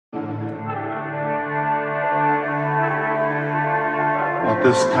At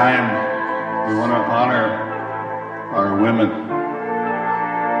this time, we want to honor our women.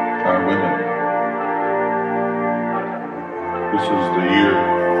 Our women. This is the year.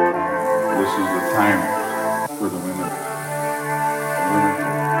 This is the time for the women.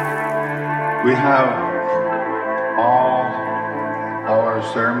 We have all our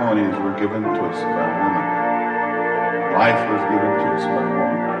ceremonies were given to us by women. Life was given to us by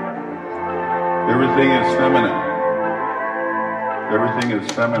women. Everything is feminine. Everything is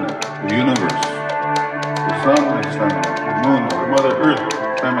feminine. The universe, the sun is feminine. The moon, the Mother Earth,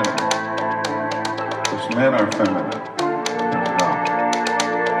 feminine. Us men are feminine as well.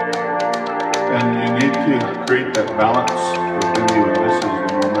 And you need to create that balance within you, and this is the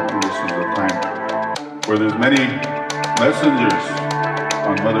moment, and this is the time. Where there's many messengers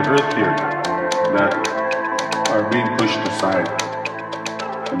on Mother Earth here that are being pushed aside.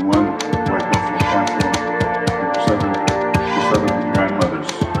 And one white buffalo champion, seven grandmothers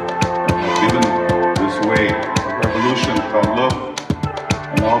have given this way of revolution called love,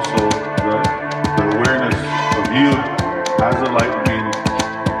 and also the awareness of you as a light being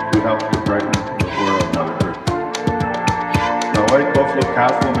to help to brighten the world of Mother Earth. Now, white buffalo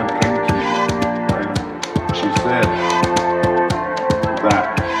calf woman came to me and she said that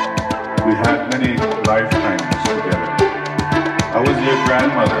we had many lifetimes together. I was your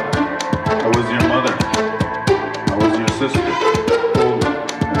grandmother. I was your mother. I was your sister, old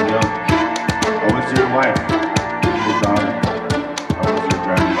and young. I was your wife, your daughter. I was your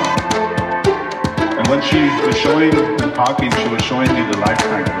granddaughter. And when she was showing and talking, she was showing me the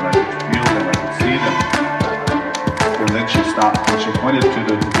lifetimes, and I could feel them, I could see them. And then she stopped and she pointed to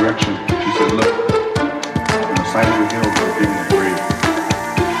the direction. She said, look,